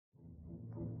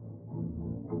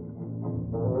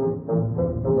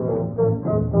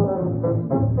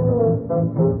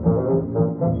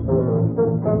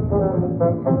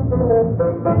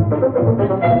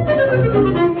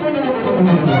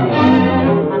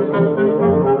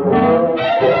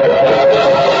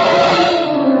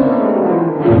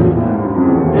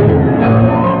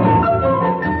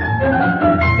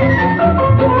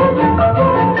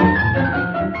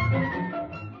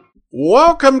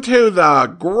Welcome to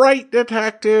the Great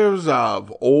Detectives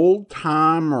of Old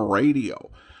Time Radio.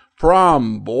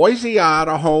 From Boise,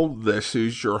 Idaho, this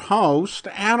is your host,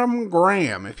 Adam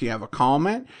Graham. If you have a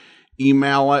comment,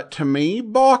 email it to me,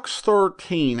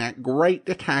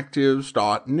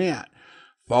 box13@greatdetectives.net.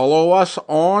 Follow us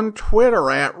on Twitter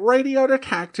at Radio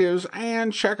Detectives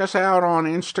and check us out on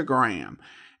Instagram,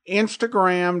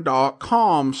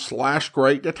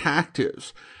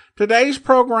 instagram.com/greatdetectives. Today's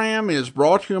program is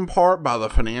brought to you in part by the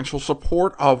financial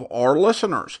support of our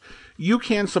listeners. You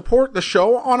can support the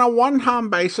show on a one-time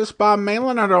basis by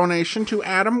mailing a donation to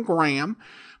Adam Graham,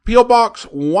 P.O. Box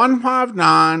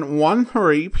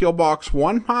 15913, P.O. Box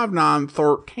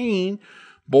 15913,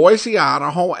 Boise,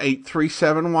 Idaho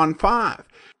 83715.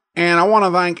 And I want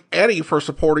to thank Eddie for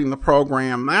supporting the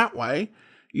program that way.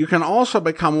 You can also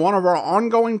become one of our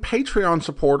ongoing Patreon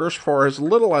supporters for as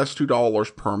little as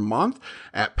 $2 per month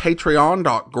at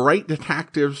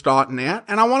patreon.greatdetectives.net.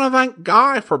 And I want to thank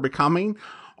Guy for becoming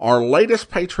our latest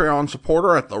Patreon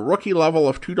supporter at the rookie level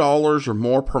of $2 or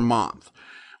more per month.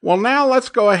 Well, now let's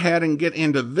go ahead and get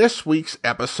into this week's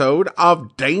episode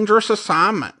of Dangerous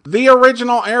Assignment. The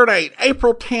original air date,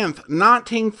 April 10th,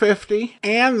 1950,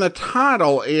 and the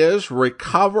title is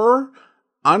Recover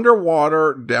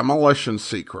Underwater Demolition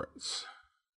Secrets.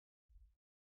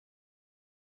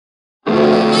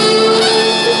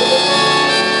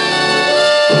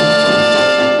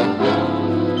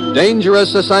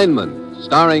 Dangerous Assignment,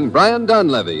 starring Brian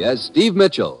Donlevy as Steve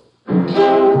Mitchell.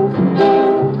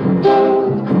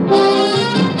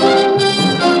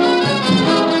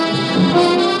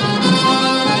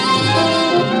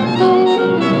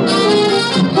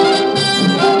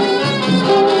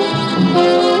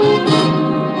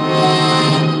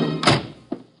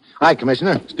 Hi,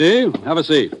 Commissioner. Steve, have a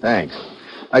seat. Thanks.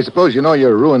 I suppose you know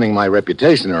you're ruining my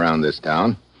reputation around this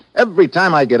town. Every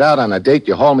time I get out on a date,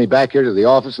 you haul me back here to the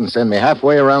office and send me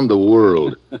halfway around the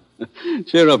world.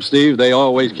 Cheer up, Steve. They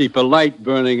always keep a light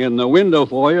burning in the window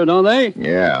for you, don't they?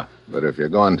 Yeah, but if you're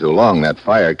gone too long, that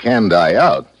fire can die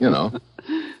out, you know.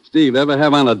 Steve, ever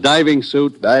have on a diving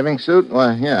suit? Diving suit?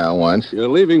 Well, yeah, once. You're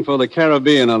leaving for the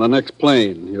Caribbean on the next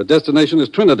plane. Your destination is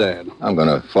Trinidad. I'm going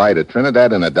to fly to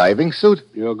Trinidad in a diving suit?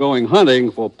 You're going hunting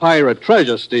for pirate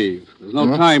treasure, Steve. There's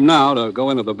no time now to go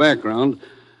into the background.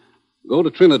 Go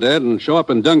to Trinidad and show up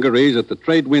in dungarees at the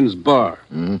Trade Winds Bar.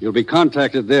 You'll be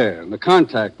contacted there, and the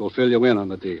contact will fill you in on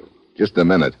the deal. Just a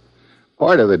minute.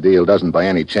 Part of the deal doesn't by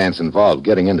any chance involve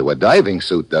getting into a diving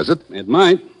suit, does it? It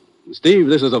might. Steve,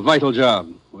 this is a vital job.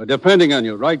 We're depending on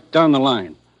you right down the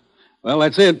line. Well,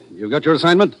 that's it. You've got your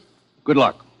assignment. Good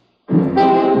luck.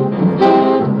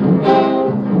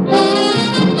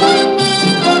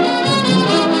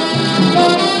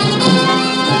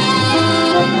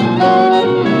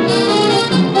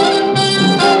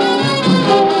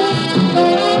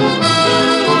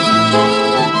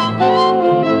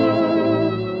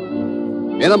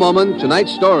 In a moment,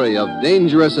 tonight's story of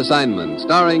Dangerous Assignment,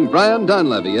 starring Brian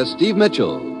Donlevy as Steve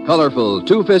Mitchell, colorful,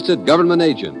 two-fisted government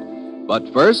agent.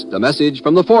 But first, a message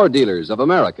from the Ford dealers of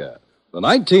America. The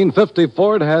 1950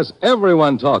 Ford has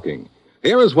everyone talking.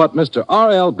 Here is what Mr.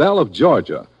 R.L. Bell of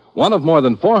Georgia, one of more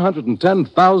than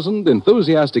 410,000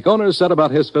 enthusiastic owners, said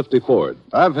about his 50 Ford.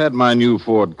 I've had my new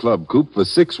Ford Club Coupe for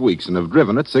 6 weeks and have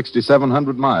driven it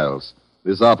 6,700 miles.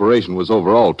 This operation was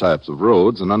over all types of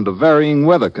roads and under varying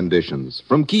weather conditions,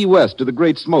 from Key West to the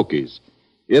Great Smokies.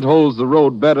 It holds the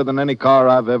road better than any car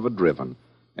I've ever driven.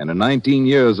 And in 19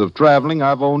 years of traveling,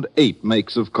 I've owned 8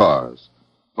 makes of cars.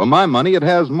 For my money, it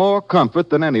has more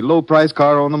comfort than any low-price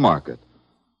car on the market.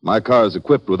 My car is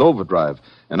equipped with overdrive,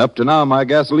 and up to now, my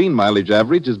gasoline mileage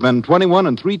average has been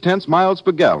 21 3/10 miles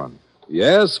per gallon.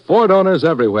 Yes, Ford owners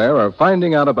everywhere are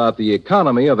finding out about the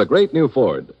economy of the great new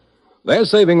Ford. They're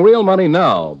saving real money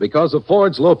now because of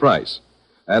Ford's low price.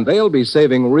 And they'll be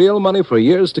saving real money for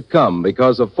years to come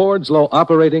because of Ford's low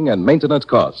operating and maintenance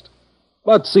cost.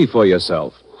 But see for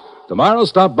yourself. Tomorrow,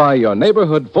 stop by your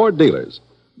neighborhood Ford dealers.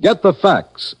 Get the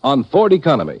facts on Ford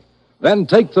economy. Then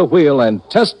take the wheel and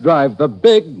test drive the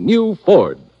big new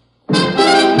Ford.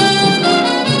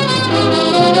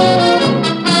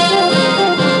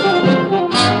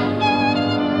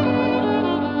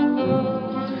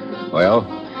 Well,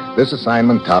 this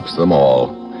assignment tops them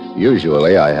all.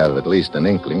 Usually I have at least an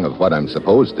inkling of what I'm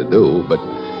supposed to do, but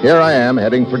here I am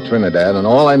heading for Trinidad, and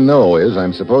all I know is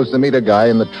I'm supposed to meet a guy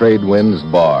in the Trade Winds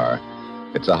Bar.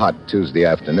 It's a hot Tuesday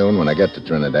afternoon when I get to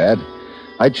Trinidad.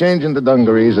 I change into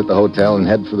dungarees at the hotel and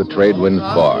head for the Trade Winds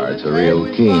Bar. It's a real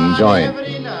keen joint.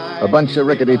 A bunch of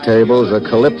rickety tables, a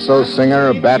calypso singer,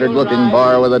 a battered-looking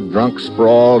bar with a drunk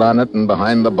sprawled on it, and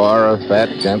behind the bar a fat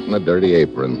gent in a dirty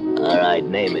apron. All right,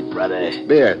 name it, brother.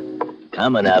 Beer.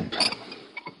 Coming up.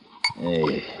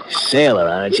 Hey, sailor,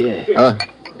 aren't you?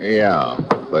 Yeah,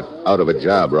 but out of a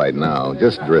job right now.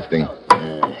 Just drifting.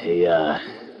 Here you are.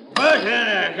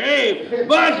 Bartender! Hey,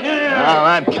 bartender! Oh,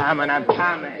 I'm coming.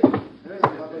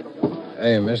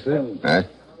 Hey, mister. Huh?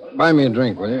 Buy me a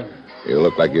drink, will you? You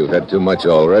look like you've had too much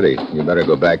already. You better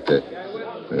go back to...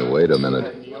 Hey, wait a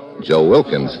minute. Joe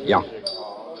Wilkins. Yeah.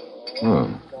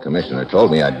 Commissioner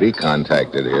told me I'd be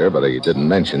contacted here, but he didn't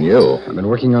mention you. I've been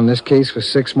working on this case for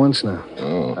 6 months now.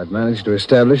 Oh. I've managed to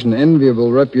establish an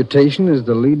enviable reputation as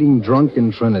the leading drunk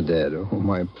in Trinidad. Oh,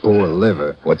 my poor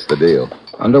liver. What's the deal?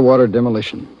 Underwater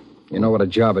demolition. You know what a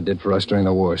job it did for us during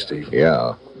the war, Steve.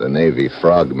 Yeah, the Navy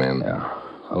frogmen. Yeah.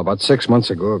 Well, about 6 months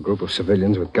ago, a group of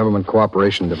civilians with government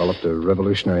cooperation developed a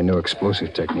revolutionary new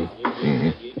explosive technique.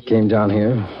 Mm-hmm. They came down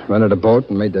here, rented a boat,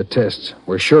 and made their tests.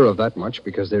 We're sure of that much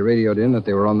because they radioed in that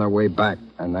they were on their way back,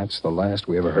 and that's the last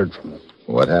we ever heard from them.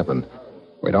 What happened?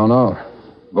 We don't know.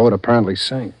 Boat apparently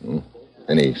sank.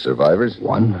 Any survivors?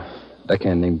 One,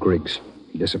 deckhand named Griggs.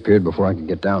 He disappeared before I could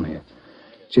get down here.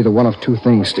 It's either one of two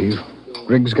things, Steve.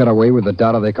 Griggs got away with the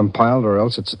data they compiled, or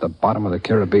else it's at the bottom of the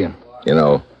Caribbean. You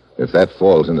know, if that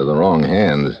falls into the wrong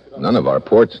hands, none of our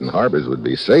ports and harbors would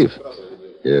be safe.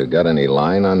 You got any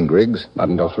line on Griggs? Not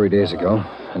until 3 days ago.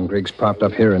 And Griggs popped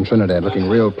up here in Trinidad looking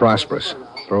real prosperous,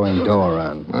 throwing dough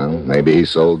around. Well, maybe he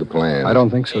sold the plan. I don't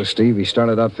think so, Steve. He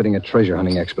started outfitting a treasure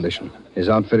hunting expedition. His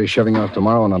outfit is shoving off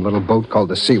tomorrow on a little boat called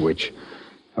the Sea Witch.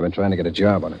 I've been trying to get a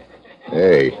job on it.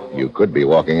 Hey, you could be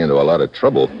walking into a lot of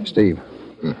trouble. Steve,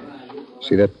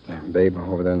 see that babe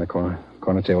over there in the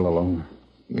corner table alone?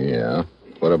 Yeah.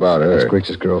 What about her? That's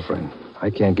Griggs' girlfriend. I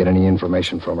can't get any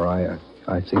information from her.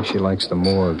 I think she likes the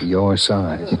more of your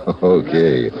size.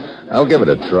 Okay. I'll give it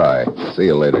a try. See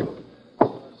you later.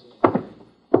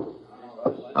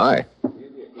 Hi.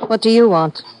 What do you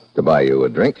want? To buy you a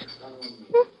drink.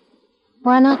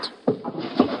 Why not?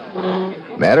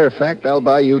 Matter of fact, I'll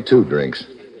buy you 2 drinks.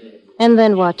 And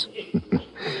then what?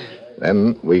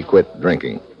 Then we quit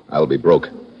drinking. I'll be broke.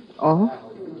 Oh?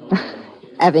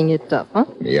 Having it tough, huh?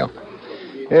 Yeah.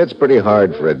 It's pretty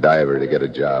hard for a diver to get a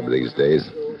job these days.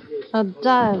 A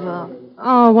diver?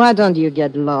 Oh, why don't you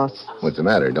get lost? What's the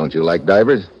matter? Don't you like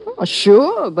divers? Oh,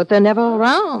 sure, but they're never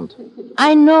around.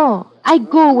 I know. I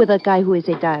go with a guy who is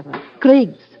a diver.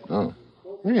 Griggs. Oh.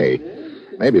 Hey,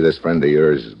 maybe this friend of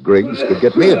yours, Griggs, could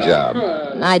get me a job.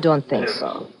 I don't think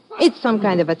so. It's some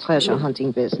kind of a treasure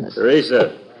hunting business.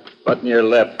 Teresa, button your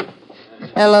lip.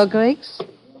 Hello, Griggs.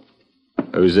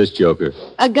 Who's this joker?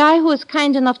 A guy who is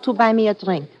kind enough to buy me a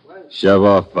drink. Shove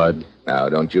off, bud. Now,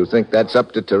 don't you think that's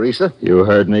up to Teresa? You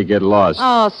heard me. Get lost.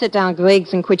 Oh, sit down,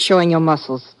 Griggs, and quit showing your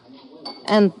muscles.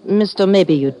 And, mister,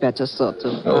 maybe you'd better sort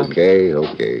of... Okay,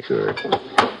 sure.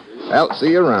 Well,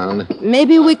 see you around.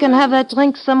 Maybe we can have that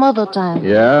drink some other time.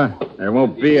 Yeah? There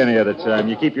won't be any other time.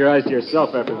 You keep your eyes to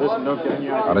yourself after this and don't get any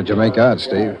idea. How did you make out,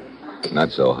 Steve?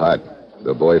 Not so hot.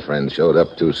 The boyfriend showed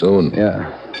up too soon.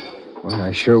 Yeah. Well,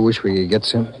 I sure wish we could get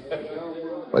some.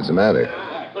 What's the matter?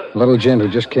 A little gent who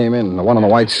just came in, the one in the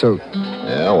white suit.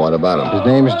 Yeah, what about him? His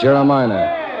name's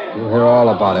Jeremiah. You'll hear all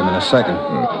about him in a second.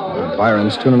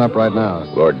 Byron's tuning up right now.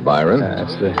 Lord Byron? Yeah,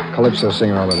 that's the calypso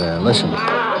singer over there. Listen.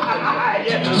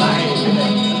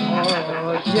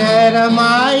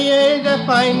 Jeremiah is a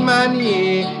fine man,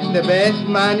 he, the best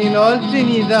man in all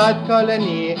Trinidad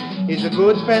colony. He's a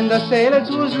good friend of sailors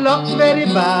whose luck's very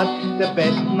bad. The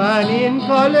best man in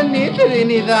colony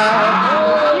Trinidad.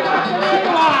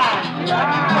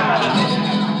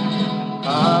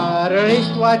 A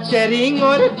wristwatch, a ring,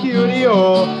 or a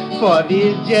curio. For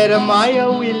this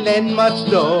Jeremiah will lend much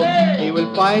dough. He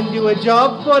will find you a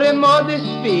job for a modest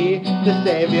fee, the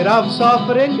savior of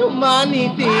suffering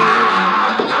humanity.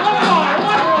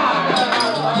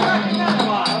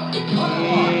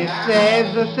 He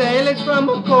saves the sailors from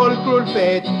a cold, cruel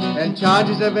fate and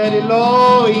charges a very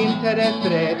low interest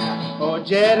rate. Oh,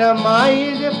 Jeremiah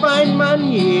is a fine man,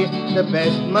 he, the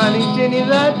best man in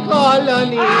Trinidad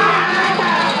colony.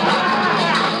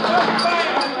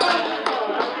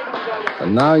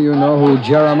 And now you know who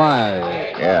Jeremiah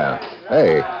is. Yeah.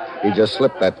 Hey, he just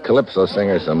slipped that calypso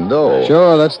singer some dough.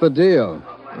 Sure, that's the deal.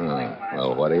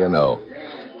 Well, what do you know?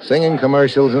 Singing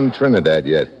commercials in Trinidad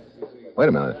yet. Wait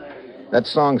a minute. That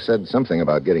song said something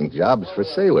about getting jobs for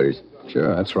sailors.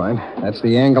 Sure, that's right. That's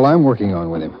the angle I'm working on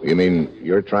with him. You mean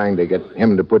you're trying to get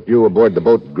him to put you aboard the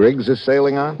boat Griggs is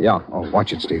sailing on? Yeah. Oh,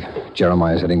 watch it, Steve.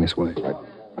 Jeremiah's heading this way. Right.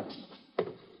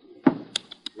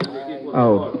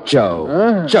 Oh,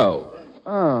 Joe. Joe.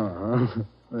 Oh,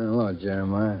 hello,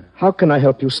 Jeremiah. How can I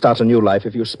help you start a new life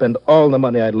if you spend all the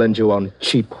money I'd lend you on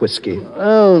cheap whiskey?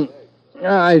 Oh,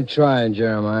 I tried,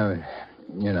 Jeremiah.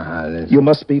 You know how it is. You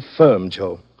must be firm,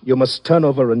 Joe. You must turn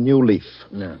over a new leaf.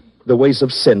 No. The ways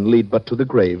of sin lead but to the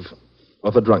grave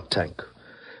or the drunk tank.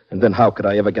 And then how could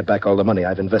I ever get back all the money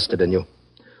I've invested in you?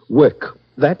 Work.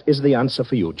 That is the answer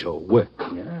for you, Joe. Work.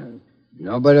 Yeah.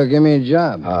 Nobody will give me a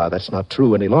job. That's not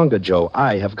true any longer, Joe.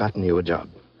 I have gotten you a job.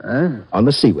 Huh? On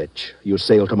the Sea Witch. You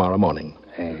sail tomorrow morning.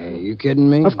 Hey, you kidding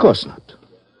me? Of course not.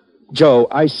 Joe,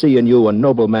 I see in you a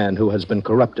noble man who has been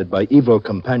corrupted by evil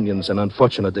companions and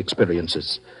unfortunate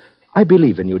experiences. I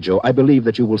believe in you, Joe. I believe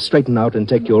that you will straighten out and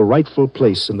take your rightful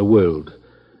place in the world.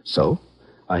 So,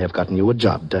 I have gotten you a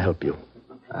job to help you.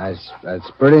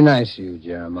 That's pretty nice of you,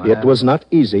 Jeremiah. It was not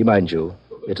easy, mind you.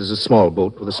 It is a small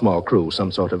boat with a small crew, some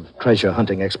sort of treasure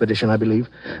hunting expedition, I believe.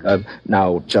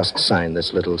 Now, just sign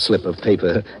this little slip of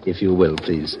paper, if you will,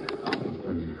 please.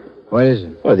 What is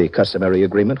it? Well, the customary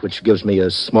agreement, which gives me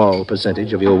a small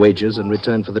percentage of your wages in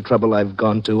return for the trouble I've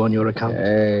gone to on your account.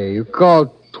 Hey, you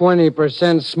call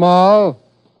 20% small?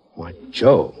 Why,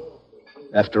 Joe,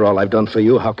 after all I've done for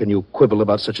you, how can you quibble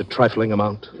about such a trifling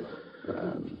amount?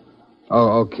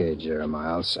 Okay,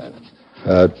 Jeremiah, I'll sign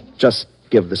it. Just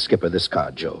give the skipper this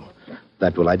card, Joe.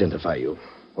 That will identify you.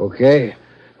 Okay.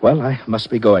 Well, I must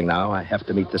be going now. I have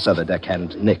to meet this other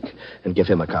deckhand, Nick, and give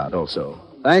him a card also.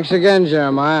 Thanks again,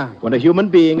 Jeremiah. When a human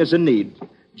being is in need,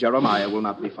 Jeremiah will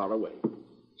not be far away.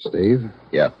 Steve?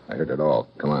 Yeah, I heard it all.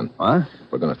 Come on. What?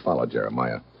 We're going to follow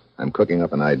Jeremiah. I'm cooking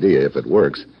up an idea. If it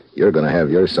works, you're going to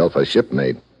have yourself a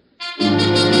shipmate.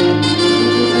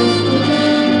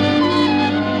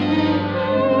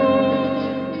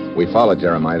 We follow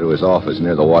Jeremiah to his office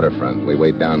near the waterfront. We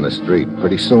wait down the street.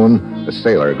 Pretty soon, the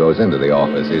sailor goes into the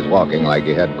office. He's walking like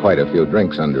he had quite a few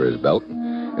drinks under his belt.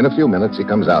 In a few minutes, he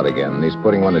comes out again, and he's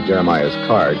putting one of Jeremiah's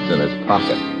cards in his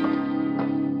pocket.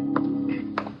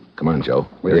 Come on, Joe.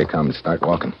 Here he comes. Start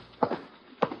walking.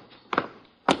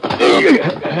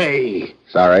 Hey.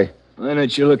 Sorry. Why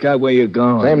don't you look out where you're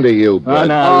going? Same to you, bud.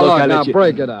 Now,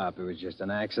 break it up. It was just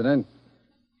an accident.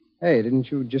 Hey,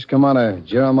 didn't you just come out of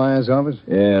Jeremiah's office?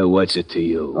 Yeah, what's it to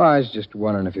you? Oh, I was just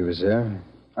wondering if he was there.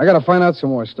 I got to find out some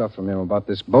more stuff from him about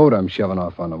this boat I'm shoving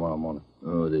off on tomorrow morning.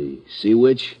 Oh, the Sea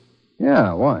Witch?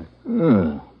 Yeah, why?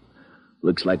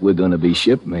 Looks like we're going to be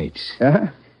shipmates.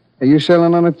 Yeah? Hey, you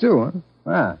sailing on it too, huh?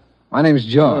 Ah, my name's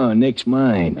Joe. Oh, Nick's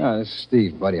mine. Ah, this is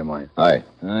Steve, buddy of mine. Hi.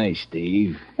 Hi,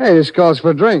 Steve. Hey, this calls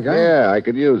for a drink, huh? Yeah, I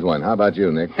could use one. How about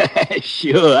you, Nick?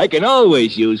 Sure, I can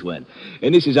always use one.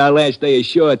 And this is our last day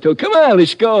ashore, too. Come on,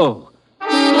 let's go.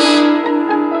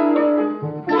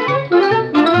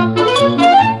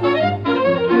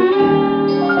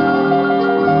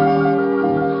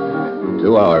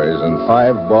 2 hours and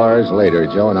 5 bars later,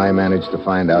 Joe and I managed to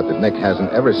find out that Nick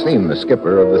hasn't ever seen the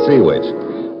skipper of the Sea Witch.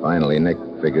 Finally, Nick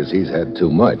figures he's had too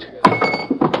much.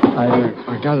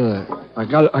 I gotta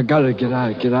get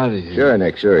out of here. Sure,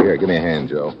 Nick, sure. Here, give me a hand,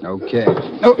 Joe. Okay.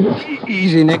 Oh,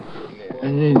 easy, Nick.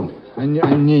 I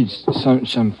need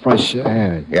some fresh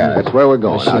air. Yeah, that's where we're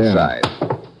going, Fresh air. outside.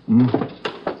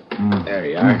 There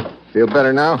you are. Feel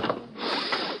better now?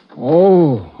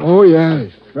 Oh, yeah.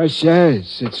 Fresh air.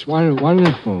 It's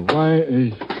wonderful.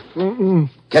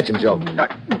 Catch him, Joe.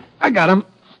 I got him.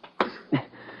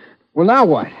 Well, now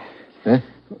what? Huh?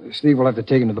 Steve will have to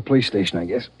take him to the police station, I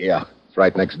guess. Yeah, it's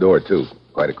right next door, too.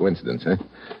 Quite a coincidence, huh?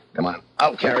 Come on,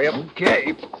 I'll carry him.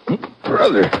 Okay.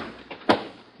 Brother,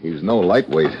 he's no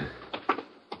lightweight.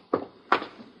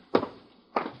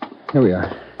 Here we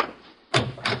are.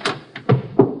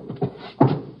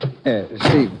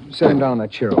 Steve, set him down on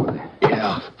that chair over there.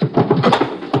 Yeah.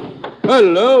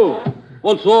 Hello.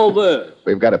 What's all this?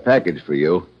 We've got a package for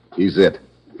you. He's it.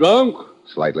 Drunk?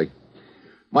 Slightly.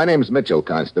 My name's Mitchell,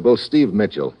 Constable. Steve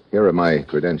Mitchell. Here are my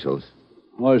credentials.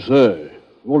 I say.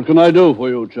 What can I do for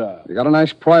you, chap? You got a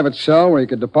nice private cell where you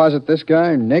could deposit this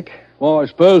guy, Nick? Well, I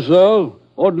suppose so.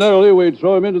 Ordinarily, we'd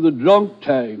throw him into the drunk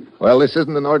tank. Well, this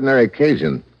isn't an ordinary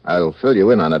occasion. I'll fill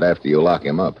you in on it after you lock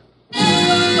him up.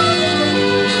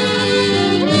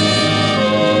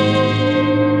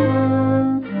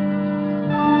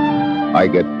 I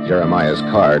get Jeremiah's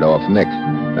card off Nick.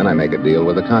 Then I make a deal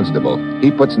with the constable. He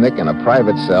puts Nick in a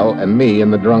private cell and me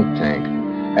in the drunk tank.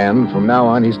 And from now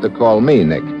on, he's to call me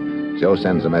Nick. Joe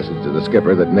sends a message to the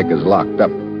skipper that Nick is locked up.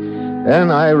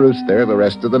 Then I roost there the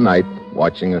rest of the night,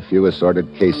 watching a few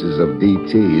assorted cases of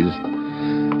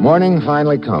DTs. Morning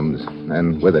finally comes,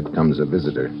 and with it comes a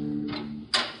visitor.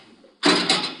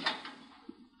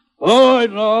 All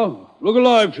right, now. Look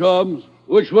alive, chums.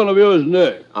 Which one of you is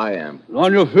Nick? I am.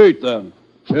 On your feet, then.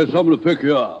 Here's someone to pick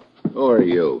you up. Who are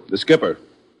you? The skipper.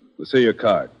 We'll see your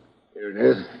card. Here it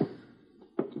is.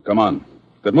 Come on.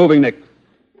 Get moving, Nick.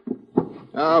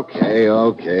 Okay,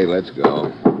 let's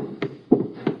go.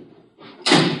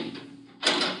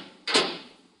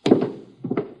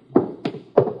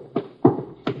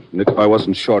 Nick, if I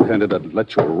wasn't short-handed, I'd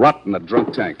let you rot in a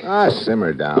drunk tank. Ah,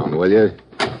 simmer down, will you?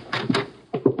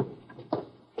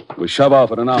 We shove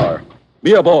off in an hour.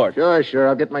 Be aboard. Sure.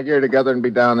 I'll get my gear together and be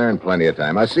down there in plenty of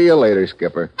time. I'll see you later,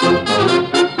 Skipper.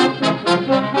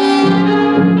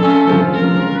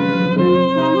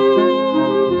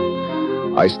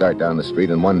 I start down the street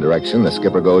in one direction, the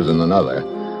skipper goes in another.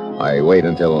 I wait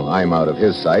until I'm out of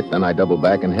his sight, then I double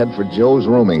back and head for Joe's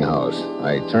rooming house.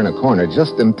 I turn a corner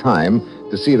just in time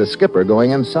to see the skipper going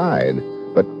inside.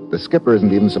 But the skipper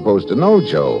isn't even supposed to know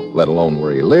Joe, let alone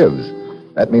where he lives.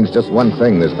 That means just one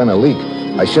thing, there's been a leak.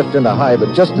 I shift into high,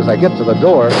 but just as I get to the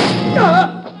door,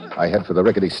 I head for the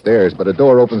rickety stairs, but a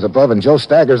door opens above and Joe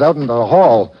staggers out into the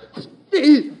hall.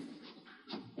 Steve!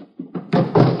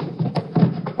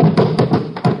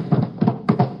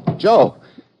 Joe,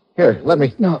 here, let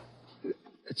me... No,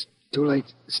 it's too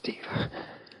late, Steve.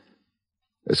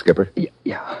 The skipper?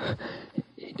 Yeah.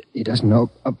 He doesn't know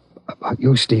about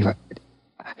you, Steve. I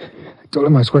told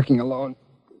him I was working alone.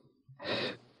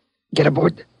 Get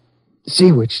aboard the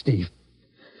Sea Witch, Steve.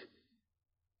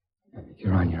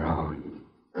 You're on your own.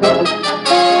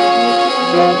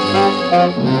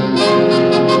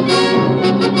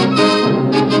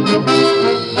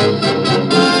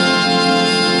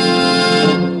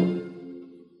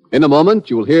 In a moment,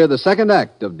 you'll hear the second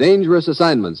act of Dangerous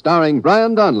Assignment, starring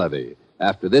Brian Donlevy,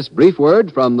 after this brief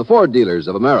word from the Ford dealers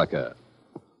of America.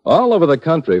 All over the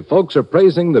country, folks are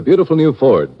praising the beautiful new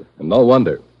Ford, and no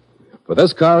wonder. For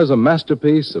this car is a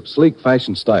masterpiece of sleek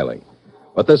fashion styling.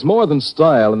 But there's more than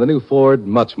style in the new Ford,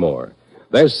 much more.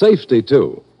 There's safety,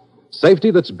 too.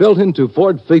 Safety that's built into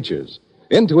Ford features,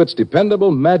 into its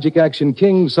dependable Magic Action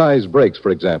king-size brakes, for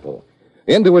example,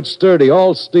 into its sturdy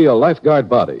all-steel lifeguard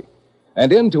body,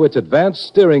 and into its advanced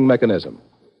steering mechanism.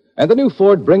 And the new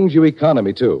Ford brings you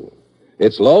economy, too.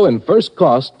 It's low in first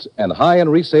cost and high in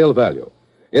resale value.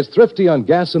 It's thrifty on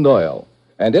gas and oil,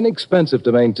 and inexpensive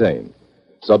to maintain.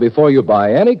 So before you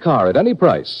buy any car at any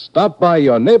price, stop by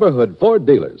your neighborhood Ford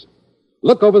dealers.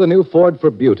 Look over the new Ford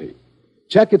for beauty.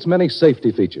 Check its many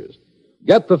safety features.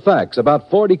 Get the facts about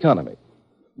Ford economy.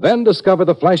 Then discover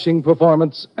the flashing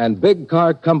performance and big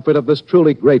car comfort of this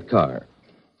truly great car.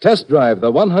 Test drive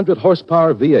the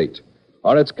 100-horsepower V8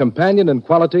 or its companion in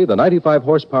quality, the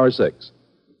 95-horsepower 6.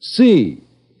 See,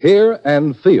 hear,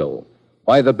 and feel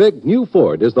why the big new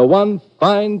Ford is the one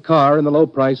fine car in the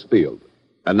low-price field.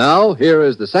 And now, here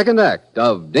is the second act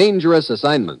of Dangerous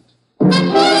Assignment.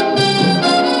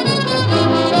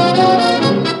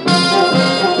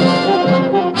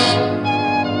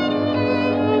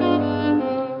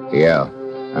 Yeah,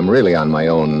 I'm really on my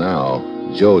own now.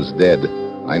 Joe's dead.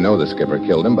 I know the skipper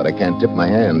killed him, but I can't tip my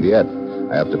hand yet.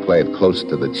 I have to play it close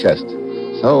to the chest.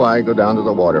 So I go down to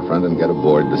the waterfront and get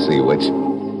aboard the Sea Witch.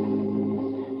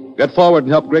 Get forward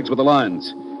and help Griggs with the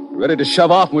lines. We're ready to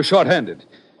shove off and we're short-handed.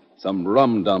 Some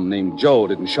rum-dum named Joe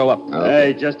didn't show up.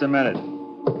 Hey, just a minute.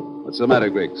 What's the matter,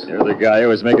 Griggs? You're the guy who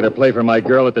was making a play for my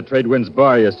girl at the Trade Winds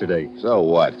bar yesterday. So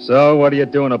what? So, what are you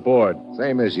doing aboard?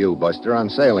 Same as you, Buster. I'm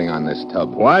sailing on this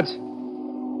tub. What?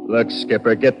 Look,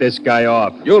 Skipper, get this guy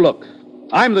off. You look.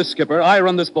 I'm the skipper. I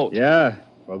run this boat. Yeah?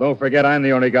 Well, don't forget I'm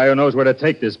the only guy who knows where to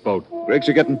take this boat. Griggs,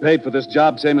 you're getting paid for this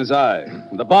job, same as I.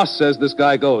 And the boss says this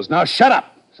guy goes. Now, shut up!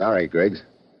 Sorry, Griggs.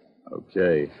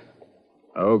 Okay.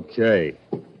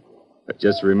 But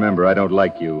just remember, I don't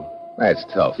like you. That's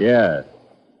tough. Yeah,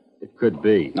 it could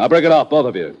be. Now, break it off, both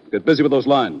of you. Get busy with those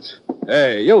lines.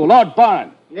 Hey, you, Lord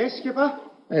Barn. Yes, Skipper?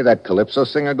 Hey, that Calypso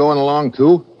singer going along,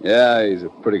 too? Yeah, he's a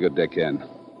pretty good deckhand.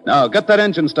 Now, get that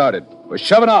engine started. We're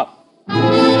shoving off.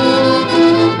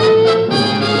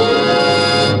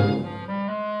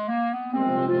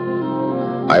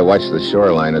 I watch the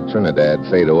shoreline of Trinidad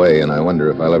fade away, and I wonder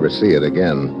if I'll ever see it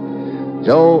again.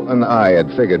 Joe and I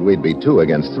had figured we'd be 2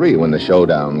 against 3 when the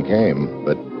showdown came,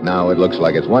 but now it looks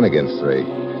like it's 1 against 3.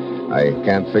 I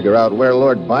can't figure out where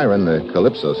Lord Byron, the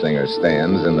Calypso singer,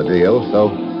 stands in the deal, so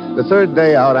the third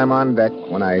day out, I'm on deck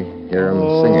when I hear him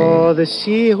singing. Oh, the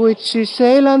Sea Witch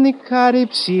sail on the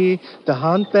Carib Sea to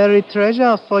hunt buried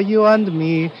treasure for you and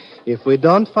me. If we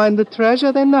don't find the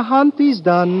treasure, then the hunt is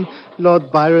done.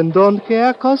 Lord Byron don't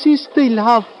care, 'cause he still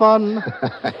have fun.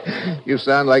 You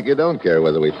sound like you don't care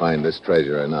whether we find this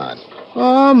treasure or not.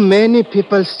 Oh, many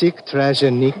people seek treasure,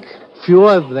 Nick. Few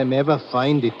of them ever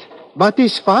find it. But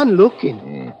it's fun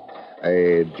looking.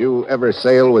 Hey, did you ever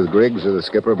sail with Griggs or the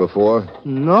skipper before?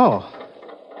 No.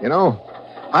 You know,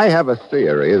 I have a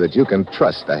theory that you can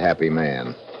trust a happy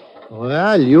man.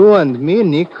 Well, you and me,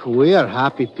 Nick, we are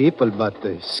happy people, but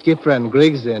Skipper and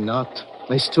Griggs, they're not.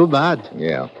 It's too bad.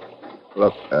 Yeah.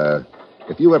 Look,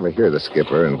 If you ever hear the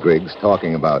skipper and Griggs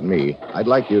talking about me, I'd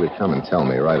like you to come and tell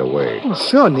me right away. Oh,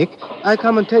 sure, Nick. I'll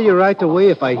come and tell you right away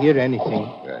if I hear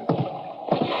anything. Good.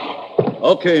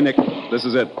 Okay, Nick. This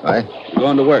is it. Aye? You're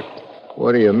going to work.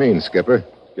 What do you mean, Skipper?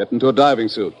 Get into a diving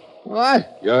suit.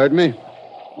 What? You heard me?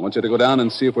 I want you to go down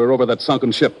and see if we're over that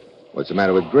sunken ship. What's the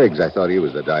matter with Griggs? I thought he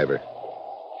was the diver.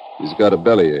 He's got a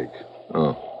bellyache.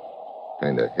 Oh.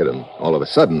 Kind of hit him all of a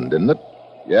sudden, didn't it?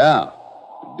 Yeah,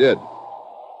 it did.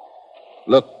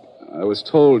 Look, I was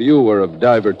told you were a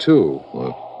diver, too.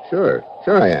 Well, sure.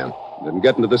 Sure I am. Then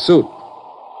get into the suit.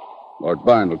 Lord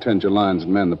Byron will tend your lines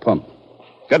and man the pump.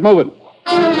 Get moving.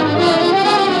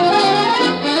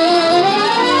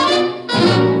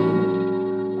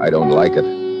 I don't like it.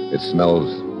 It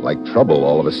smells like trouble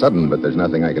all of a sudden, but there's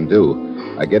nothing I can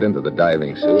do. I get into the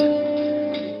diving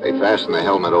suit. They fasten the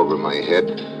helmet over my head,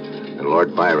 and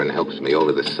Lord Byron helps me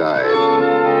over the side.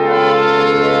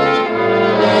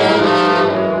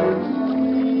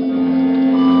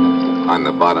 On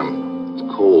the bottom, it's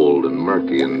cold and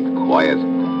murky and quiet.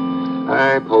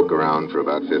 I poke around for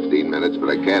about 15 minutes, but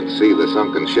I can't see the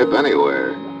sunken ship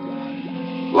anywhere.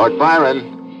 Lord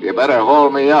Byron, you better haul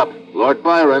me up. Lord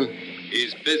Byron.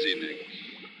 He's busy, Nick.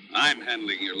 I'm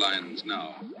handling your lines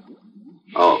now.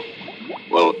 Oh.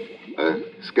 Well,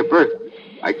 Skipper,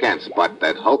 I can't spot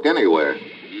that hulk anywhere.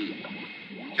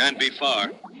 Can't be far.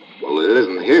 Well, it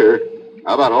isn't here.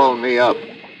 How about hauling me up?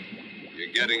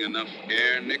 You're getting enough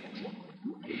air, Nick?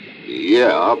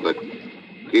 Yeah, but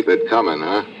keep it coming,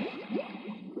 huh?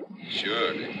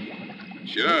 Sure, Nick.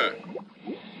 Sure.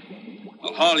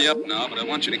 I'll haul you up now, but I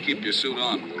want you to keep your suit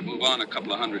on. We'll move on a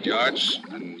couple of 100 yards,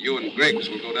 and you and Griggs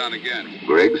will go down again.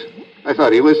 Griggs? I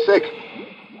thought he was sick.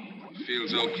 He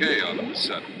feels okay all of a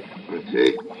sudden. Let's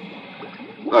see.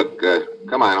 Look,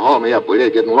 come on, haul me up, will you?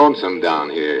 Getting lonesome down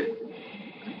here.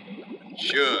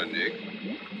 Sure, Nick.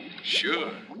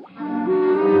 Sure.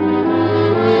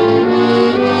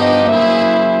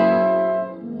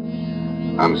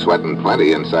 I'm sweating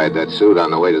plenty inside that suit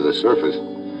on the way to the surface.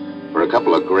 For a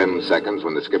couple of grim seconds,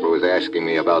 when the skipper was asking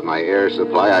me about my air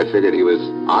supply, I figured he was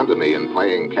onto me and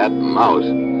playing cat and mouse.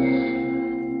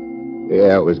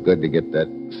 Yeah, it was good to get that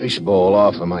fishbowl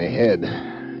off of my head.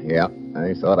 Yeah,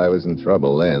 I thought I was in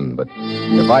trouble then, but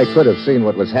if I could have seen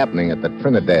what was happening at the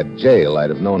Trinidad jail, I'd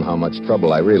have known how much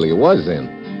trouble I really was in.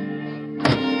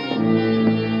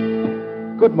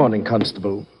 Good morning,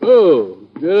 Constable. Oh,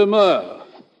 Jeremiah.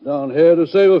 Down here to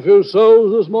save a few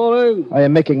souls this morning? I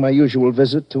am making my usual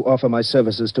visit to offer my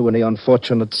services to any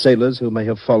unfortunate sailors who may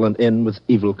have fallen in with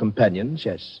evil companions,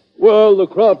 yes. Well, the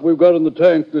crop we've got in the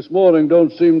tank this morning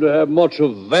don't seem to have much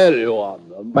of value on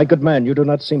them. My good man, you do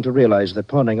not seem to realize that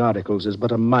pawning articles is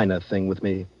but a minor thing with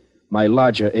me. My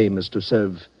larger aim is to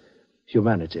serve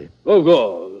humanity. Of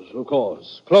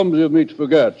course. Clumsy of me to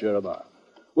forget, Jeremiah.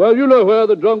 Well, you know where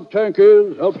the drunk tank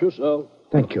is. Help yourself.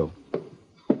 Thank you.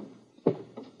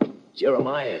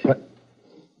 Jeremiah.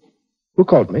 Who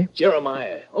called me?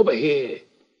 Jeremiah, over here.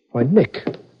 Why, Nick.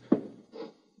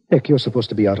 Nick, you're supposed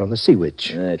to be out on the Sea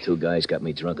Witch. Two guys got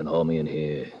me drunk and hauled me in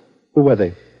here. Who were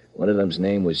they? One of them's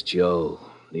name was Joe.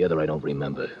 The other I don't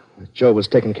remember. Joe was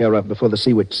taken care of before the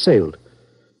Sea Witch sailed.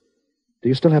 Do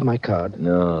you still have my card?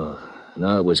 No,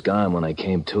 it was gone when I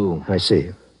came to. I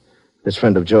see. This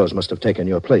friend of Joe's must have taken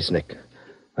your place, Nick.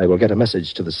 I will get a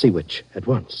message to the Sea Witch at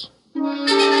once.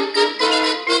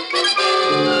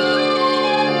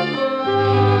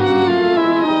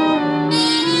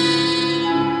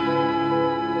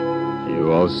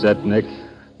 All set, Nick?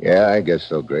 Yeah, I guess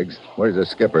so, Griggs. Where's the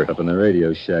skipper? Up in the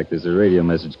radio shack. There's a radio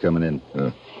message coming in.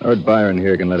 Lord Byron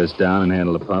here can let us down and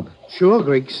handle the pump. Sure,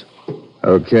 Griggs.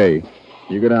 Okay.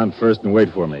 You go down first and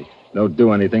wait for me. Don't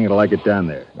do anything until I get down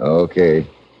there. Okay.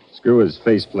 Screw his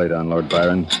faceplate on, Lord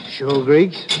Byron. Sure,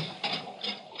 Griggs.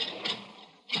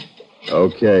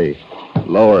 Okay.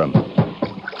 Lower him.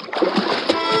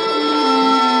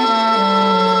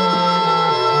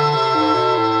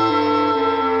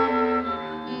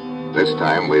 This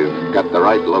time we've got the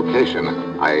right location.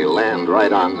 I land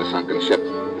right on the sunken ship.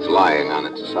 It's lying on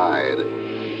its side.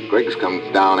 Griggs comes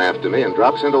down after me and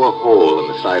drops into a hole in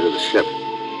the side of the ship.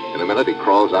 In a minute, he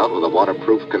crawls out with a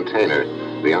waterproof container.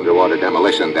 The underwater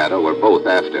demolition data we're both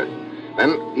after.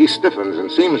 Then he stiffens and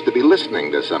seems to be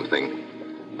listening to something.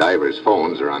 Divers'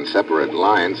 phones are on separate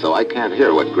lines, so I can't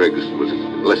hear what Griggs was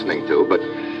listening to, but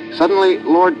suddenly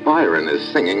Lord Byron is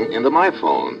singing into my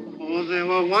phone. Oh, there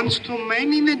were once two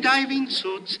men in the diving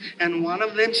suits, and one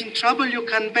of them's in trouble, you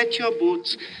can bet your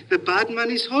boots. The bad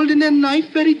man is holding a knife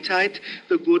very tight.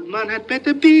 The good man had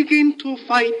better begin to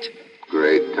fight.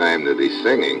 Great time to be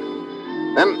singing.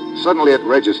 Then suddenly it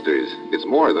registers. It's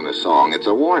more than a song. It's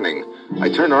a warning. I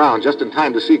turn around just in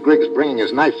time to see Griggs bringing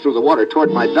his knife through the water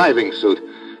toward my diving suit.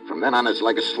 From then on, it's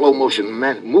like a slow-motion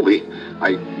movie.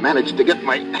 I manage to get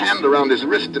my hand around his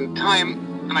wrist in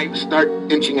time, and I start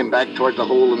inching him back toward the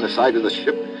hole in the side of the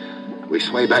ship. We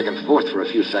sway back and forth for a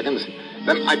few seconds.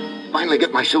 Then I finally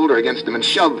get my shoulder against him and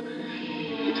shove.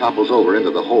 He topples over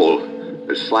into the hole.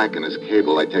 There's slack in his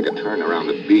cable. I take a turn around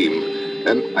the beam.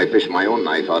 Then I fish my own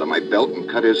knife out of my belt and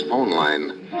cut his phone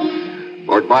line.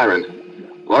 Lord Byron,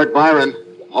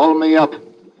 haul me up.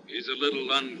 He's a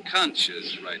little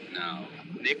unconscious right now,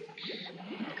 Nick.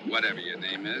 Whatever your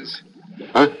name is.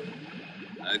 Huh?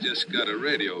 I just got a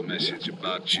radio message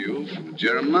about you from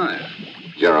Jeremiah.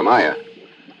 Jeremiah?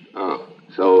 Oh,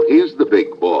 so he's the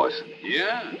big boss.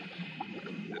 Yeah.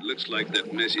 It looks like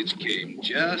that message came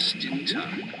just in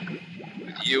time.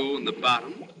 With you on the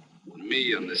bottom, and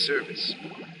me on the surface.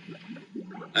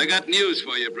 I got news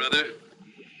for you, brother.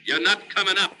 You're not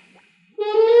coming up.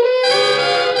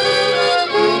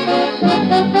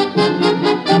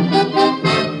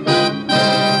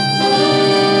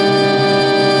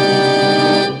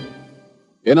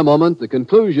 In a moment, the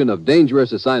conclusion of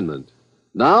Dangerous Assignment.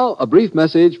 Now, a brief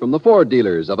message from the Ford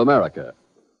dealers of America.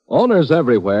 Owners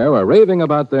everywhere are raving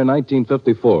about their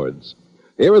 1950 Fords.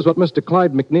 Here is what Mr.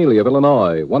 Clyde McNeely of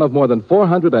Illinois, one of more than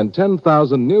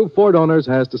 410,000 new Ford owners,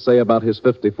 has to say about his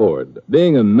 50 Ford.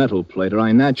 Being a metal plater,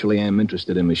 I naturally am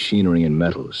interested in machinery and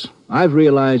metals. I've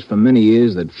realized for many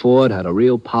years that Ford had a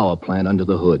real power plant under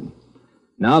the hood.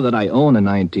 Now that I own a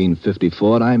 1950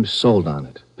 Ford, I'm sold on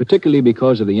it, particularly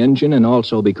because of the engine and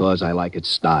also because I like its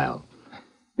style.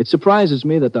 It surprises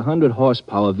me that the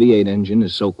 100-horsepower V8 engine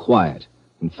is so quiet.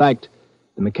 In fact,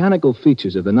 the mechanical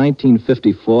features of the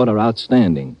 1950 Ford are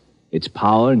outstanding. Its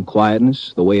power and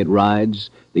quietness, the way it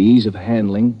rides, the ease of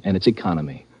handling, and its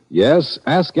economy. Yes,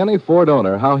 ask any Ford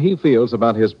owner how he feels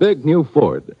about his big new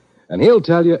Ford, and he'll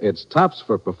tell you it's tops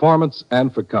for performance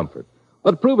and for comfort.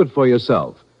 But prove it for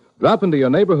yourself. Drop into your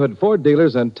neighborhood Ford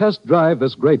dealers and test drive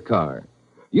this great car.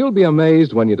 You'll be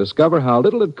amazed when you discover how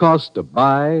little it costs to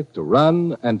buy, to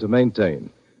run, and to maintain.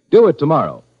 Do it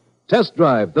tomorrow. Test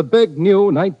drive the big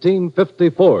new 1950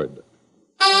 Ford.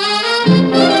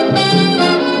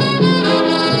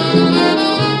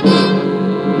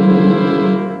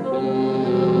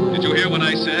 Did you hear what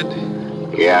I said?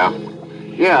 Yeah,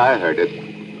 I heard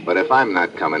it. But if I'm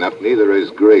not coming up, neither is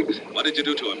Griggs. What did you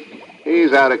do to him?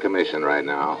 He's out of commission right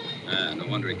now. No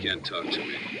wonder he can't talk to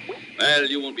me. Well,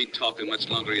 you won't be talking much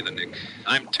longer either, Nick.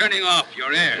 I'm turning off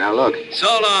your air. Now, look.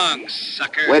 So long,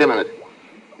 sucker. Wait a minute.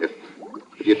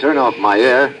 If you turn off my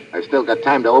air, I've still got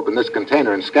time to open this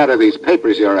container and scatter these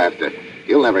papers you're after.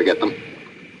 You'll never get them.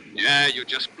 Yeah, you're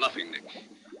just bluffing, Nick.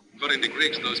 According to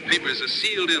Griggs, those papers are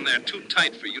sealed in there too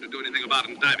tight for you to do anything about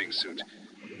in diving suit.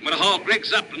 I'm going to haul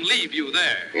Griggs up and leave you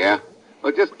there. Yeah?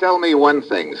 Well, just tell me one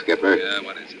thing, Skipper. Yeah,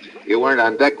 what is it? You weren't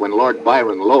on deck when Lord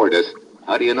Byron lowered us.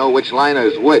 How do you know which liner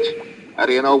is which? How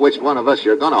do you know which one of us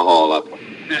you're going to haul up?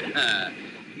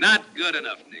 Not good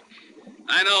enough, Nick.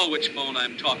 I know which phone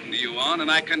I'm talking to you on,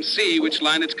 and I can see which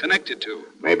line it's connected to.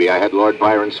 Maybe I had Lord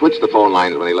Byron switch the phone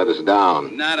lines when he let us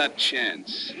down. Not a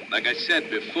chance. Like I said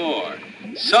before.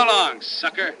 So long,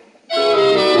 sucker.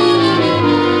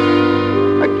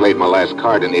 I played my last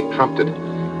card, and he trumped it.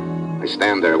 I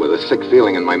stand there with a sick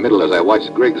feeling in my middle as I watch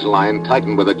Griggs' line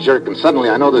tighten with a jerk, and suddenly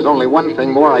I know there's only one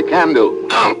thing more I can do.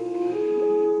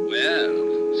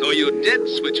 Well, so you did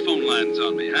switch phone lines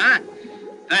on me, huh?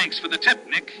 Thanks for the tip,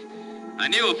 Nick. I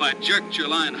knew if I jerked your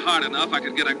line hard enough, I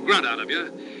could get a grunt out of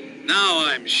you. Now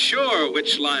I'm sure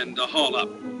which line to haul up.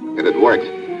 It had worked.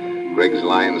 Griggs'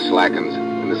 line slackens,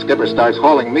 and the skipper starts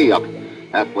hauling me up.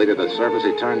 Halfway to the surface,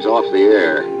 he turns off the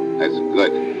air. That's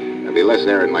good. There'll be less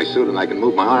air in my suit, and I can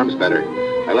move my arms better.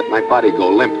 I let my body go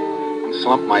limp and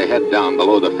slump my head down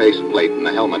below the faceplate in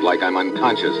the helmet like I'm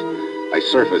unconscious. I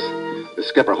surface. The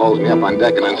skipper hauls me up on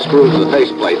deck and unscrews the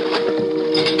faceplate.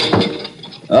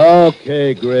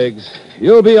 Okay, Griggs.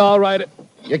 You'll be all right.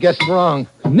 You guessed wrong.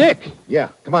 Nick! Yeah,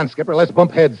 come on, Skipper. Let's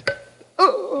bump heads.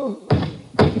 Oh.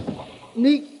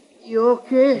 Nick, you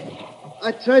okay?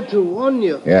 I tried to warn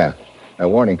you. Yeah, that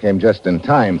warning came just in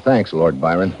time. Thanks, Lord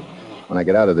Byron. When I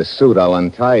get out of this suit, I'll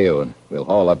untie you, and we'll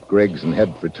haul up Griggs and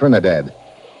head for Trinidad.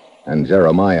 And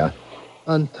Jeremiah.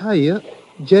 Untie you?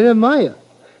 Jeremiah?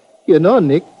 You know,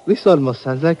 Nick, this almost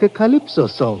sounds like a calypso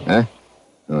song. Huh?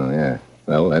 Oh, yeah.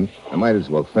 Well, then, I might as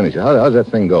well finish it. How's that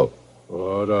thing go?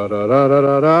 Oh,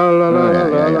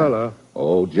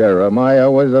 Jeremiah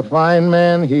was a fine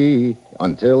man, he,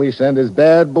 until he sent his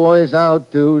bad boys out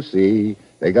to sea.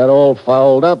 They got all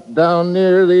fouled up down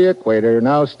near the equator.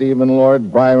 Now Steve and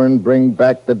Lord Byron bring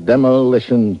back the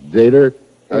demolition, Dater.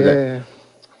 How's that?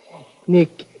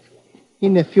 Nick,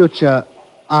 in the future,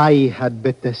 I had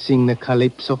better sing the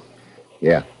calypso.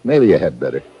 Yeah, maybe you had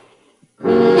better.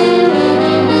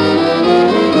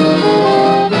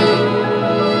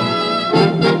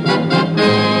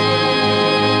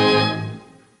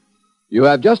 You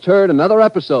have just heard another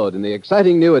episode in the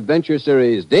exciting new adventure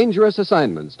series Dangerous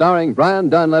Assignment, starring Brian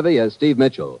Donlevy as Steve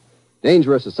Mitchell.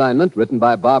 Dangerous Assignment, written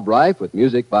by Bob Reif with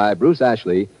music by Bruce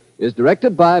Ashley, is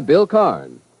directed by Bill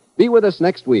Karn. Be with us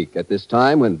next week at this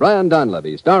time when Brian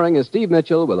Donlevy, starring as Steve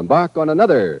Mitchell, will embark on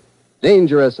another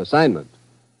Dangerous Assignment.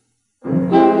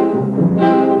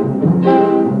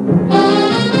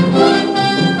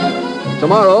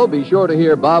 Tomorrow, be sure to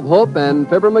hear Bob Hope and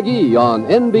Fibber McGee on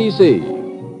NBC.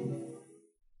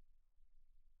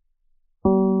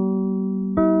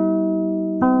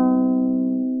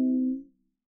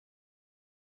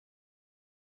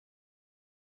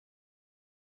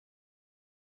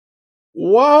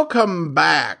 Welcome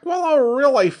back. Well, a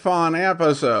really fun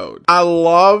episode. I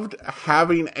loved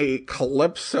having a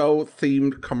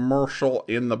Calypso-themed commercial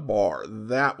in the bar.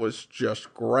 That was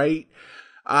just great.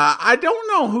 I don't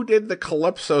know who did the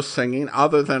Calypso singing,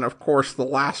 other than, of course, the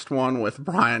last one with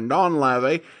Brian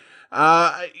Donlevy.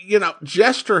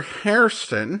 Jester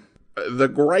Hairston, the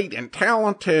great and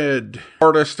talented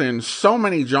artist in so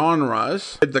many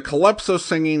genres, did the Calypso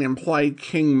singing and played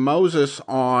King Moses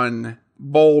on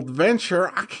Bold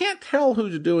Venture. I can't tell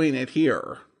who's doing it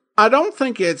here. I don't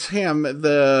think it's him.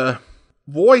 The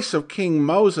voice of King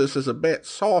Moses is a bit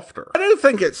softer. I do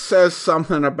think it says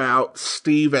something about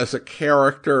Steve as a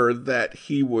character that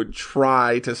he would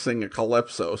try to sing a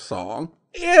Calypso song.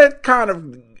 It kind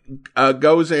of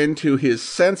goes into his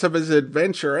sense of his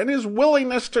adventure and his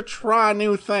willingness to try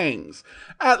new things,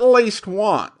 at least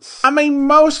once. I mean,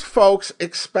 most folks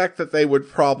expect that they would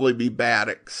probably be bad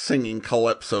at singing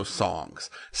Calypso songs.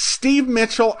 Steve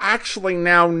Mitchell actually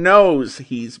now knows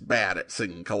he's bad at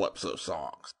singing Calypso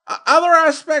songs. Other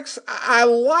aspects, I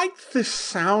liked the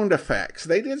sound effects.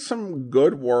 They did some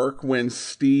good work when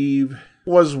Steve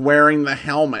was wearing the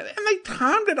helmet, and they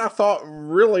timed it, I thought,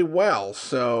 really well,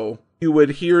 so you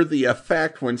would hear the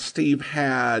effect when Steve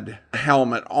had the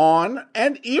helmet on,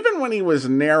 and even when he was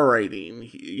narrating,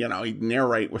 he'd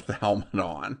narrate with the helmet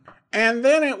on. And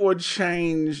then it would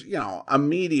change,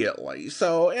 immediately.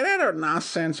 So it had a nice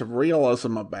sense of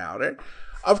realism about it.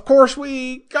 Of course,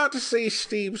 we got to see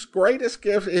Steve's greatest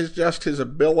gift is just his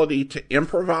ability to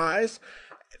improvise,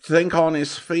 think on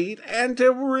his feet, and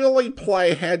to really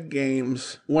play head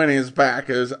games when his back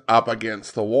is up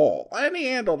against the wall. And he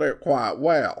handled it quite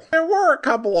well. There were a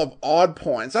couple of odd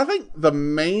points. I think the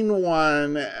main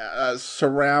one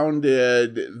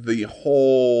surrounded the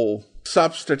whole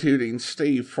substituting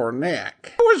Steve for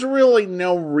Nick. There was really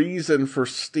no reason for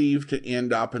Steve to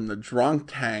end up in the drunk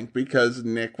tank because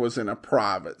Nick was in a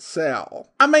private cell.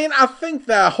 I mean, I think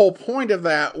the whole point of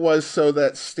that was so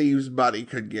that Steve's buddy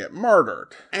could get murdered.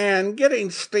 And getting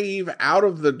Steve out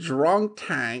of the drunk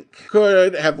tank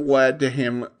could have led to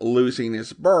him losing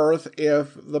his berth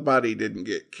if the buddy didn't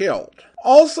get killed.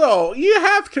 Also, you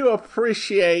have to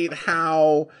appreciate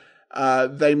how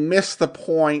they missed the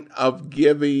point of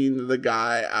giving the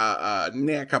guy,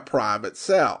 Nick, a private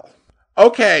cell.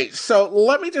 Okay, so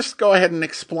let me just go ahead and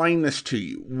explain this to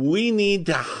you. We need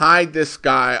to hide this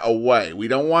guy away. We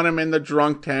don't want him in the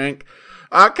drunk tank.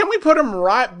 Can we put him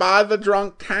right by the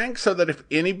drunk tank so that if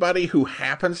anybody who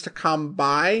happens to come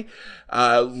by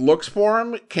looks for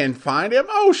him can find him?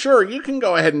 Oh, sure, you can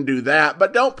go ahead and do that,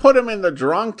 but don't put him in the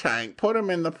drunk tank. Put him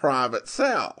in the private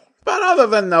cell. But other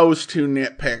than those two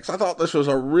nitpicks, I thought this was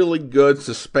a really good,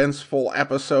 suspenseful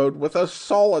episode with a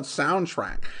solid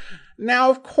soundtrack.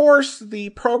 Now, of course, the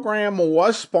program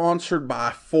was sponsored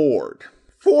by Ford.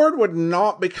 Ford would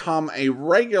not become a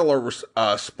regular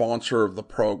sponsor of the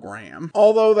program,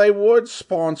 although they would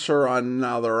sponsor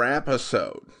another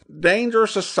episode.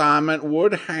 Dangerous Assignment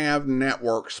would have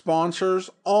network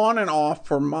sponsors on and off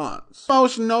for months,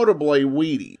 most notably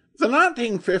Wheaties. The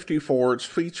 1950 Fords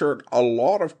featured a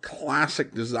lot of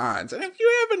classic designs, and if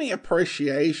you have any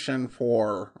appreciation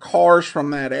for cars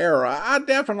from that era, I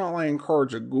definitely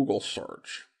encourage a Google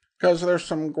search, because there's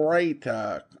some great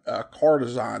car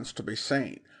designs to be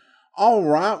seen. All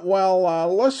right,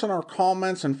 well, listener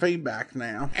comments and feedback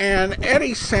now. And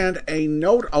Eddie sent a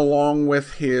note along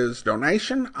with his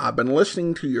donation. I've been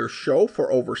listening to your show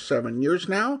for over 7 years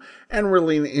now and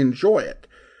really enjoy it,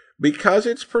 because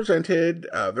it's presented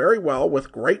very well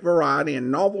with great variety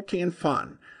and novelty and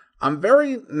fun. I'm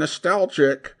very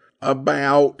nostalgic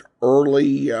about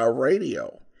early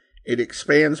radio. It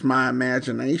expands my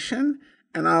imagination,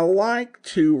 and I like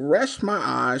to rest my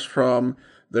eyes from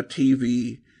the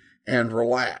TV and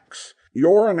relax.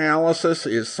 Your analysis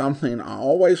is something I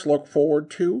always look forward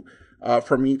to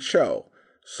from each show.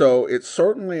 So it's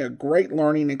certainly a great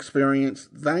learning experience.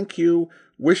 Thank you.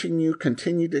 Wishing you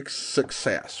continued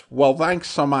success. Well, thanks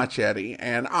so much, Eddie,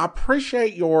 and I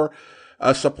appreciate your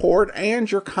support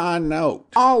and your kind note.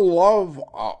 I love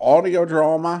audio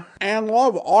drama and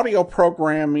love audio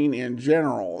programming in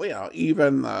general,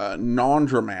 even the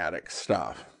non-dramatic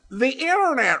stuff. The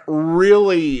internet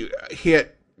really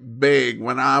hit big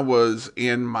when I was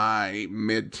in my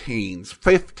mid-teens,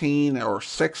 15 or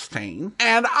 16,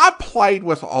 and I played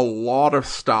with a lot of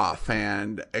stuff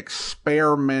and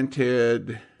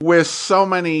experimented with so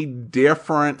many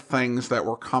different things that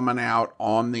were coming out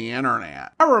on the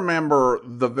internet. I remember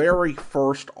the very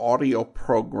first audio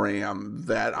program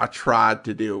that I tried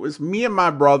to do. It was me and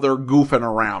my brother goofing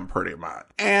around pretty much.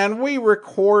 And we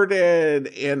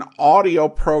recorded an audio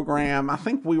program. I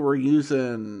think we were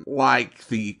using like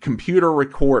the computer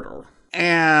recorder.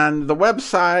 And the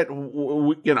website,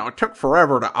 it took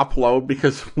forever to upload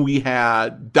because we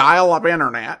had dial-up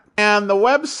internet. And the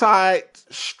website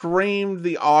streamed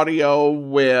the audio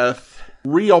with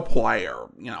Real Player,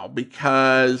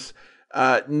 because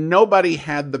nobody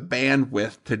had the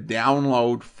bandwidth to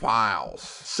download files.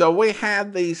 So we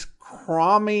had these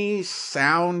crummy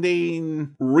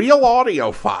sounding real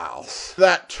audio files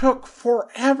that took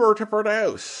forever to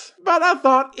produce. But I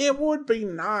thought it would be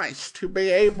nice to be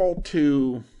able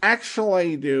to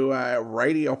actually do a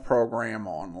radio program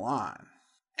online.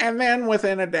 And then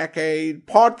within a decade,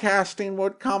 podcasting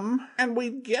would come and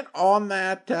we'd get on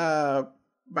that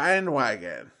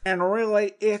bandwagon. And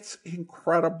really, it's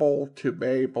incredible to be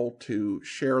able to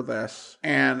share this.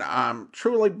 And I'm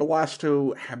truly blessed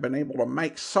to have been able to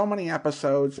make so many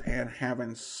episodes and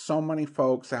having so many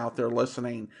folks out there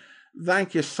listening.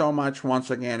 Thank you so much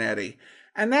once again, Eddie.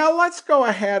 And now let's go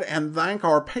ahead and thank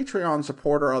our Patreon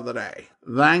supporter of the day.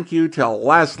 Thank you to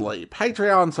Leslie,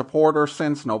 Patreon supporter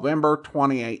since November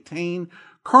 2018,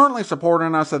 currently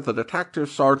supporting us at the Detective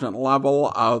Sergeant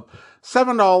level of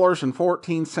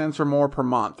 $7.14 or more per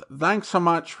month. Thanks so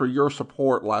much for your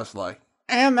support, Leslie.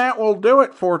 And that will do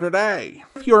it for today.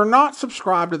 If you're not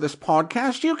subscribed to this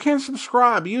podcast, you can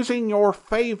subscribe using your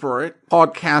favorite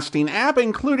podcasting app,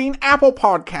 including Apple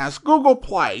Podcasts, Google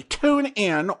Play,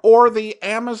 TuneIn, or the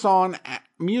Amazon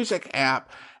Music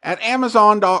app at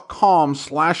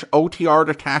amazon.com/OTR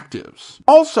Detectives.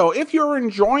 Also, if you're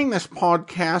enjoying this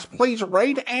podcast, please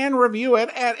rate and review it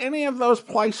at any of those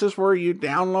places where you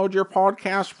download your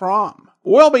podcast from.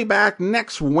 We'll be back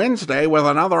next Wednesday with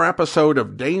another episode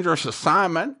of Dangerous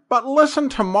Assignment, but listen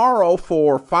tomorrow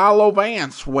for Philo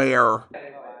Vance, where...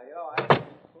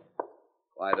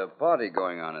 Quite a party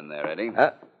going on in there, Eddie.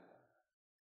 Huh?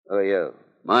 Who are you?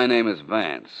 My name is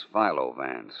Vance, Philo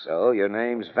Vance. So, your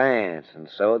name's Vance, and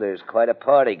so there's quite a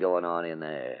party going on in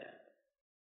there.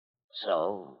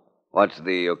 So? What's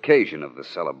the occasion of the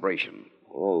celebration?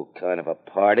 Oh, kind of a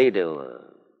party to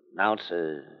announce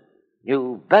a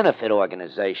new benefit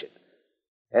organization.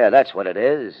 Yeah, that's what it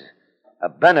is. A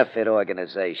benefit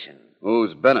organization.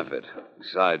 Whose benefit,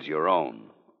 besides your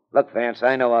own? Look, Vance,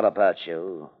 I know all about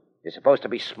you. You're supposed to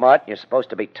be smart, and you're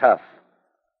supposed to be tough.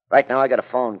 Right now, I got a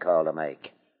phone call to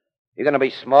make. You're going to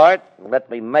be smart and let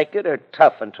me make it, or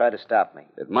tough and try to stop me?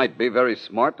 It might be very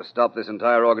smart to stop this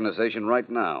entire organization right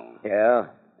now. Yeah?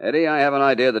 Eddie, I have an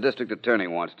idea the district attorney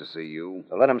wants to see you.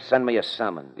 So let him send me a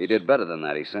summons. He did better than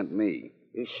that. He sent me.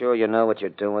 You sure you know what you're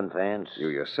doing, Vance? You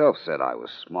yourself said I was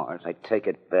smart. I take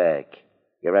it back.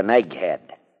 You're an egghead.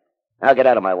 Now get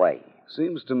out of my way.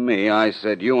 Seems to me I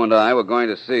said you and I were going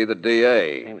to see the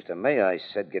DA. Seems to me I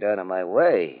said get out of my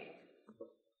way.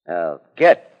 Now,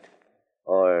 get.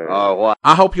 Or what?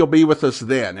 I hope you'll be with us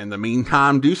then. In the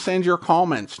meantime, do send your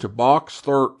comments to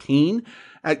Box13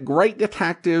 at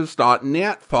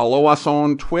greatdetectives.net. Follow us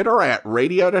on Twitter at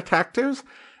Radio Detectives.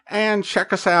 And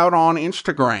check us out on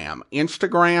Instagram,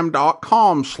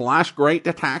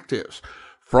 instagram.com/greatdetectives.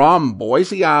 From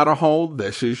Boise, Idaho,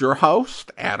 this is your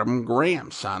host, Adam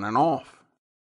Graham, signing off.